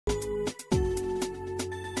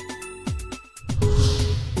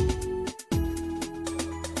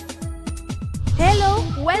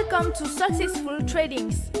Welcome to Successful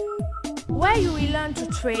Tradings, where you will learn to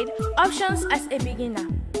trade options as a beginner.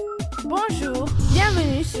 Bonjour,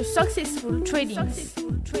 bienvenue sur Successful Tradings.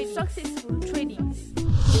 Successful Tradings.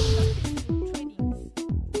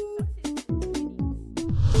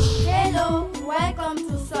 Hello, welcome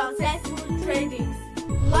to Successful Tradings,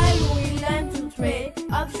 where you will learn to trade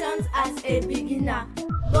options as a beginner.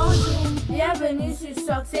 Bonjour, bienvenue sur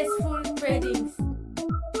Successful Tradings.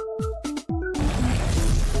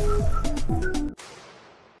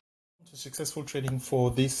 Successful Trading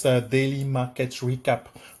for this daily market recap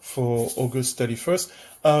for August 31st.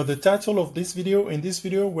 The title of this video, in this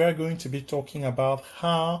video, we're going to be talking about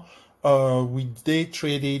how we day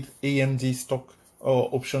traded AMD stock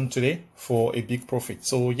option today for a big profit.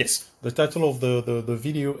 So yes, the title of the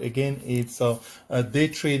video again is day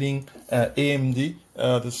trading AMD,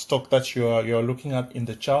 the stock that you're looking at in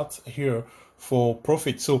the chart here for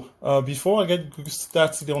profit. So before I get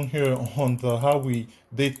started on here on how we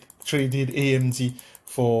day traded AMD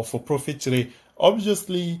for profit today,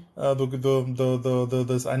 obviously I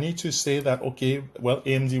need to say that, okay, well,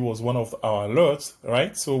 AMD was one of our alerts,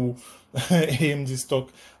 right? So AMD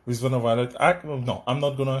stock was one of our alerts. No, I'm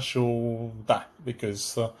not gonna show that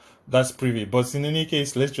because that's privy, but in any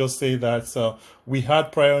case, let's just say that we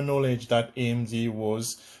had prior knowledge that AMD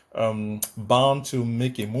was bound to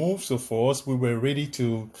make a move. So for us, we were ready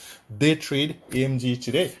to day trade AMD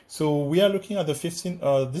today. So we are looking at the 15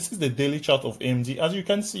 this is the daily chart of AMD. As you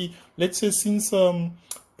can see, let's say since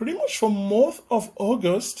pretty much from month of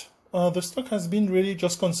August, the stock has been really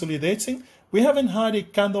just consolidating. We haven't had a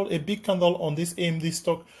big candle on this AMD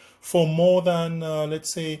stock for more than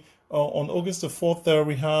let's say on August the 4th there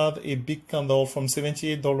we had a big candle from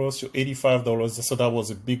 $78 to $85. So that was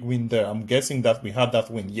a big win there. I'm guessing that we had that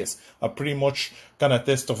win. Yes, I pretty much can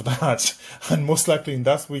attest of that. And most likely in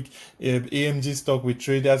that week, AMD stock, we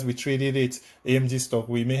traded it, AMD stock,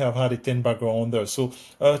 we may have had a 10 bagger on there. So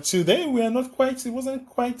today we are not quite, it wasn't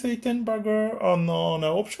quite a 10 bagger on our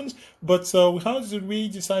options, but how did we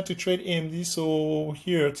decide to trade AMD? So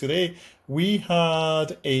here today we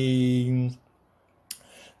had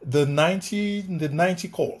the 90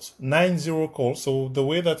 calls, 90 calls. So the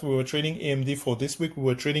way that we were trading AMD for this week, we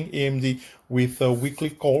were trading AMD with weekly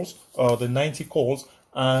calls, the 90 calls.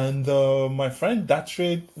 And my friend, that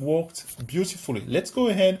trade worked beautifully. Let's go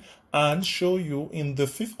ahead and show you in the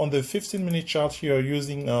on the 15-minute chart here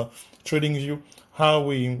using TradingView how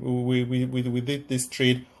we did this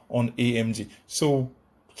trade on AMD. So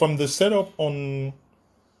from the setup on,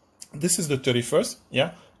 this is the 31st,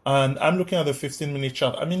 yeah. And I'm looking at the 15-minute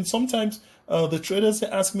chart. I mean, sometimes the traders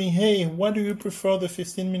ask me, hey, why do you prefer the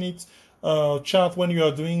 15-minute chart when you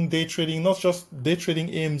are doing day trading, not just day trading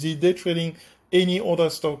AMD, day trading any other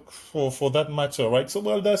stock for that matter, right? So,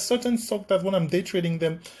 well, there's certain stock that when I'm day trading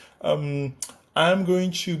them, I'm going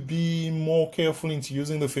to be more careful into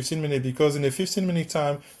using the 15-minute because in a 15-minute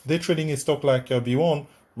time, day trading a stock like B1,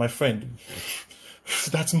 my friend,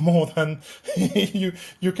 that's more than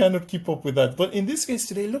you cannot keep up with that. But in this case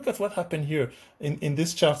today, look at what happened here in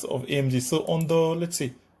this chart of AMD. So on the, let's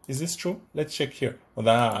see, is this true? Let's check here.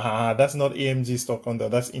 That's not AMD stock on there,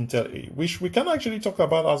 that's Intel, which we can actually talk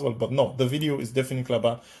about as well. But no, the video is definitely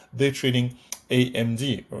about day trading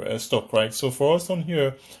AMD stock, right? So for us on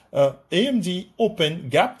here, AMD open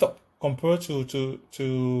gapped up compared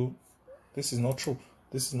to this is not true.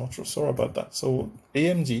 This is not true. Sorry about that. So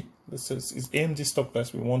AMD, this is AMD stock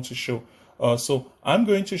that we want to show. So I'm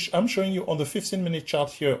showing you on the 15-minute chart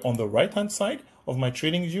here on the right-hand side of my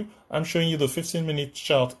trading view. I'm showing you the 15-minute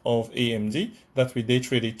chart of AMD that we day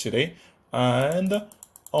traded today. And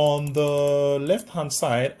on the left-hand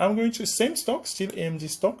side, I'm going to same stock, still AMD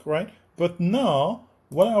stock, right? But now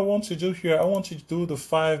what I want to do here, I want to do the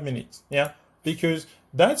 5 minutes, yeah, because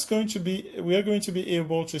that's going to be, we are going to be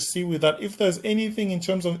able to see with that if there's anything in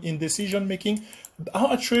terms of decision making.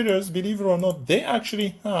 Our traders, believe it or not, they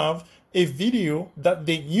actually have a video that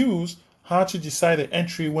they use how to decide an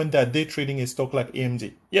entry when they're day trading a stock like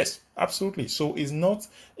AMD. Yes, absolutely. So it's not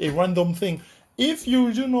a random thing. If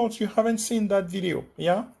you haven't seen that video,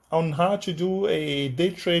 yeah, on how to do a day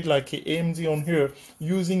trade like a AMD on here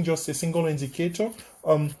using just a single indicator,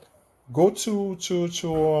 go to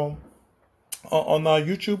on our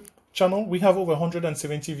YouTube channel. We have over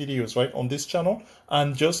 170 videos right on this channel,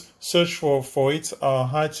 and just search for it,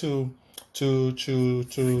 how to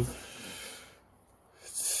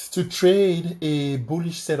to trade a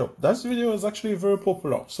bullish setup. That video is actually very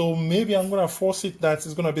popular, so maybe I'm gonna force it that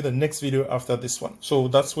it's gonna be the next video after this one. So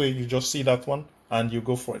that's where you just see that one and you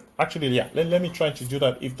go for it. Actually, yeah, let me try to do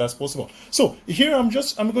that if that's possible. So here I'm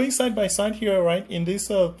going side by side here, right? In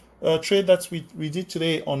this trade that we did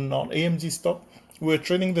today on AMD stock, we're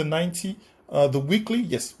trading the 90, the weekly.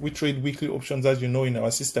 Yes, we trade weekly options, as you know, in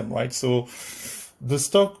our system, right? So the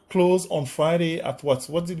stock closed on Friday at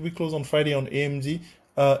what did we close on Friday on AMD?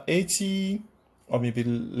 80, or maybe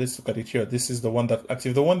let's look at it here. This is the one that's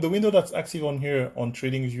active. The window that's active on here on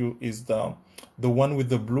TradingView is the one with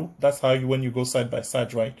the blue. That's how you, when you go side by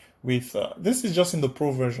side, right? With this is just in the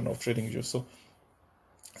pro version of TradingView.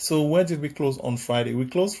 So where did we close on Friday? We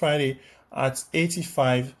closed Friday at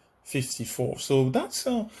 85.54. So that's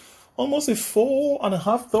almost a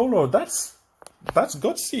 $4.50. That's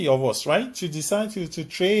gutsy of us, right? To decide to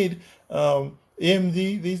trade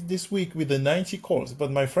AMD this week with the 90 calls. But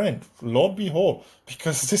my friend, Lord behold,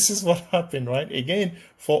 because this is what happened, right? Again,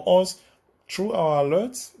 for us, through our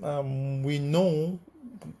alerts, we know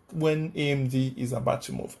when AMD is about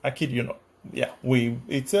to move. I kid you not. Yeah,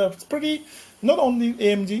 it's pretty, not only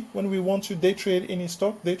AMD, when we want to day trade any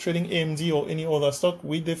stock, day trading AMD or any other stock,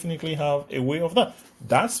 we definitely have a way of that.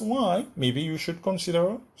 That's why maybe you should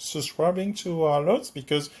consider subscribing to our alerts,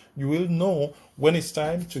 because you will know when it's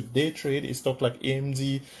time to day trade a stock like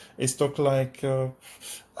AMD, a stock like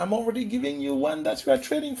I'm already giving you one that we are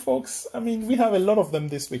trading, folks. I mean, we have a lot of them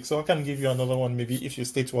this week, so I can give you another one maybe if you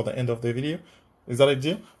stay toward the end of the video. Is that a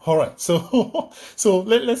deal? All right. So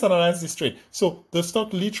let's analyze this trade. So the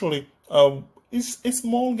stock literally is a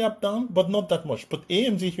small gap down, but not that much. But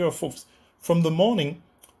AMD here, folks, from the morning,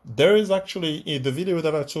 there is actually the video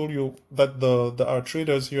that I told you that our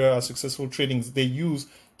traders here are successful tradings. They use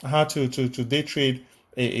how to day trade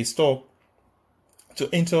a stock, to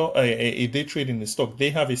enter a day trade in the stock. They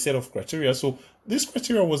have a set of criteria. So this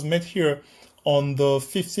criteria was met here on the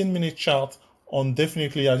 15-minute chart, on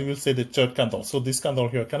definitely, as you will say, the third candle. So this candle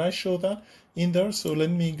here, can I show that in there? So let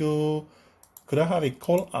me go. Could I have a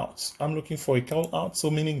call out? I'm looking for a call out. So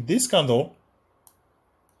meaning this candle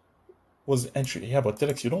was entry. Yeah, but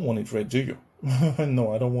Telex, you don't want it red, do you?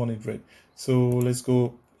 No, I don't want it red. So let's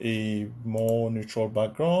go a more neutral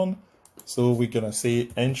background. So we're gonna say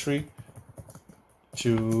entry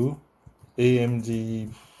to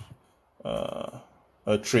AMD a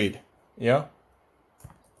trade. Yeah.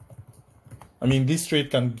 I mean, this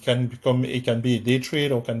trade can be a day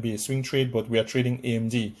trade or can be a swing trade, but we are trading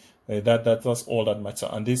AMD. That's all that matters.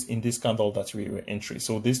 And this in this candle that we were entry.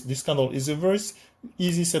 So this candle is a very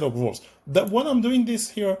easy set of rules. That what I'm doing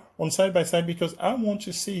this here on side by side, because I want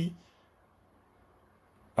to see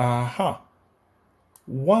why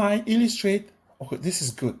illustrate. Okay, this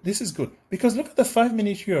is good. This is good, because look at the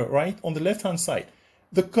 5-minute here, right on the left hand side.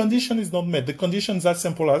 The condition is not met. The condition is as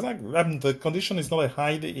simple as the condition is not a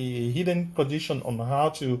hidden condition on how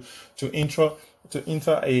to enter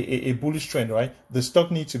a bullish trend, right? The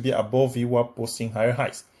stock needs to be above VWAP, posting higher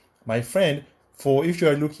highs. My friend, if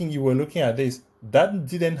you were looking at this, that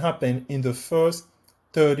didn't happen in the first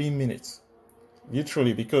 30 minutes,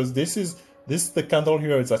 literally, because this is the candle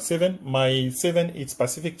here is at 7. My 7 is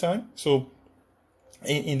Pacific time. So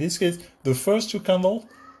in this case, the first two candles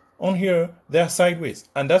on here, they are sideways,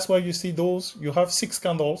 and that's why you see those. You have 6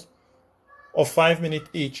 candles of 5 minutes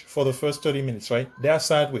each for the first 30 minutes, right? They are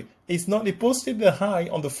sideways. It's not, it posted the high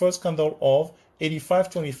on the first candle of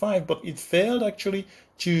 85.25, but it failed actually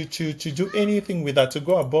to do anything with that, to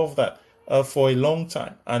go above that for a long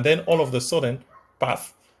time. And then all of a sudden,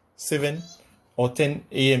 path 7 or 10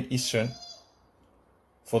 a.m. Eastern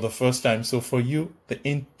for the first time. So for you, the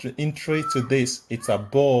entry to this, it's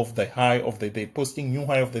above the high of the day, posting new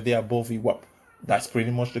high of the day above VWAP. That's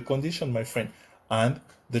pretty much the condition, my friend. And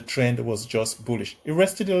the trend was just bullish. It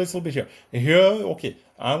rested a little bit here. Okay,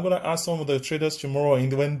 I'm gonna ask some of the traders tomorrow,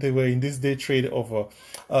 when they were in this day trade of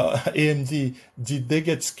AMD, did they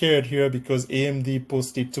get scared here because AMD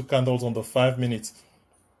posted 2 candles on the 5 minutes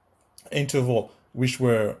interval, which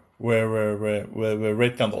were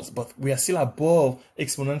red candles, but we are still above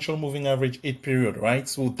exponential moving average 8 period, right?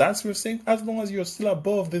 So that's what we're saying. As long as you're still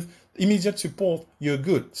above this immediate support, you're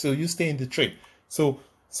good. So you stay in the trade. So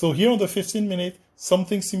here on the 15-minute,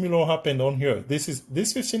 something similar happened on here. This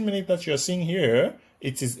 15-minute that you're seeing here.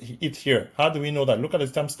 It here. How do we know that? Look at the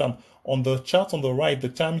timestamp on the chart on the right. The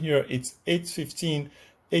time here, it's 8:15,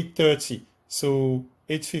 8:30. So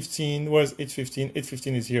 8:15. Where's 8:15?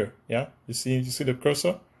 8:15 is here. Yeah, you see the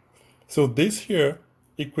cursor. So this here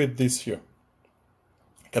equate this here.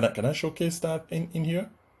 Can I showcase that in here?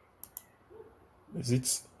 Is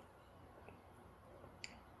it?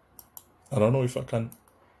 I don't know if I can.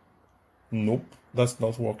 Nope, that's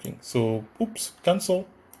not working. So, oops, cancel.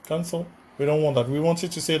 We don't want that. We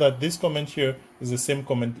wanted to say that this comment here is the same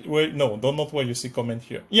comment. Where no, not where you see comment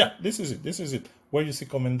here. Yeah, this is it. Where you see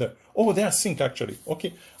comment there. Oh, they are synced actually.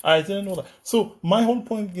 Okay, I didn't know that. So my whole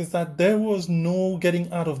point is that there was no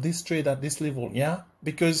getting out of this trade at this level. Yeah,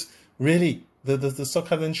 because really the stock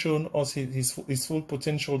hasn't shown us his full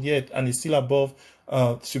potential yet, and it's still above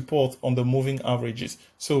support on the moving averages.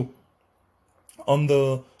 So on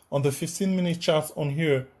the 15-minute chart on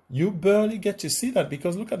here, you barely get to see that,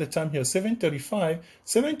 because look at the time here,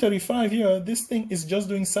 7:35 here, this thing is just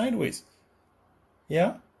doing sideways.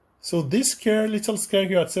 Yeah, so this little scare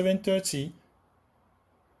here at 7:30,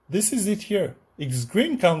 this is it here. It's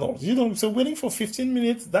green candles, so waiting for 15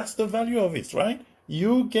 minutes, that's the value of it, right?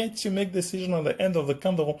 You get to make decision at the end of the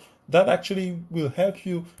candle that actually will help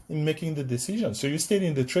you in making the decision. So you stayed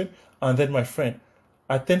in the trade, and then, my friend,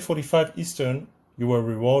 at 10:45 Eastern, you were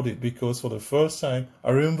rewarded, because for the first time,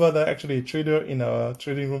 I remember that actually a trader in our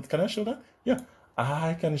trading room. Can I show that? Yeah,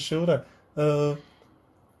 I can show that.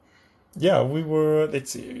 Yeah, we were,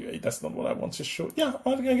 let's see, that's not what I want to show. Yeah,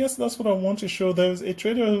 I guess that's what I want to show. There's a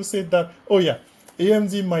trader who said that, oh yeah,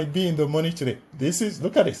 AMD might be in the money today.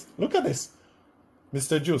 Look at this,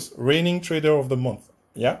 Mr. Juice, reigning trader of the month.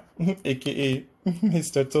 Yeah, aka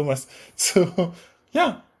Mr. Thomas. So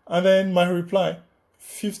yeah, and then my reply,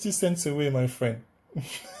 50 cents away, my friend.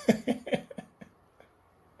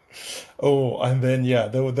 Oh, and then yeah,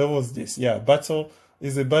 there was this. Yeah, battle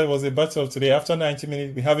was a battle today. After 90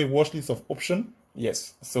 minutes, we have a watch list of option.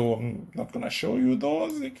 Yes, so I'm not gonna show you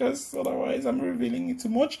those, because otherwise I'm revealing it too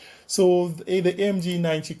much. So the AMD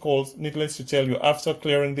 90 calls, needless to tell you, after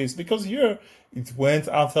clearing this, because here it went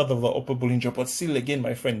after the upper Bollinger, but still, again,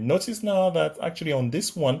 my friend, notice now that actually on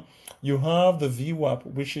this one you have the VWAP,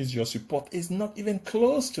 which is your support, is not even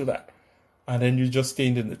close to that, and then you just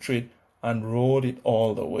stayed in the trade and rode it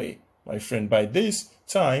all the way, my friend. By this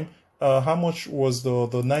time, how much was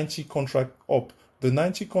the 90 contract up? The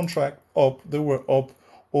 90 contract up, they were up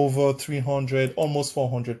over 300, almost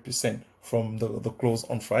 400% from the close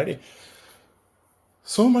on Friday.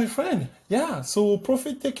 So, my friend, yeah, so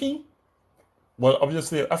profit taking, well,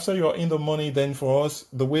 obviously, after you're in the money, then for us,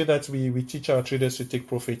 the way that we teach our traders to take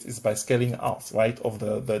profit is by scaling out, right, of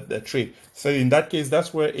the trade. So in that case,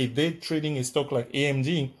 that's where a day trading a stock like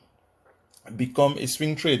AMD become a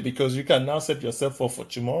swing trade, because you can now set yourself up for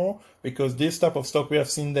tomorrow, because this type of stock, we have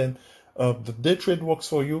seen them, the day trade works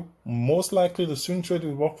for you. Most likely the swing trade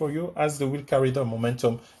will work for you, as they will carry the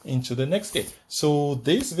momentum into the next day. So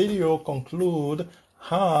this video conclude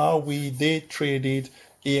how we day traded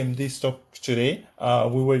AMD stock today.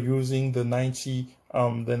 We were using the 90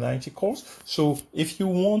 calls. So if you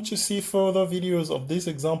want to see further videos of these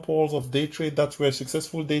examples of day trade that were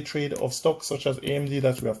successful day trade of stocks such as AMD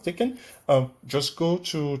that we have taken, just go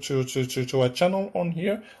to our channel on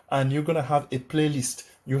here, and you're gonna have a playlist.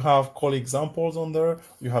 You have call examples on there,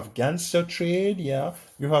 you have gangster trade, yeah,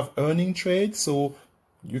 you have earning trade, so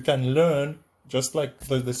you can learn just like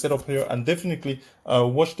the setup here, and definitely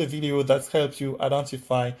watch the video that helps you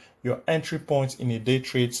identify your entry points in a day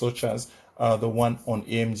trade, such as the one on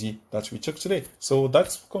AMD that we took today. So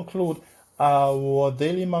that's conclude our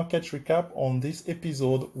daily market recap on this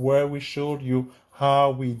episode, where we showed you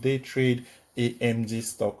how we day trade AMD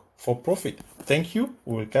stock for profit. Thank you.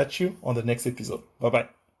 We will catch you on the next episode. Bye bye.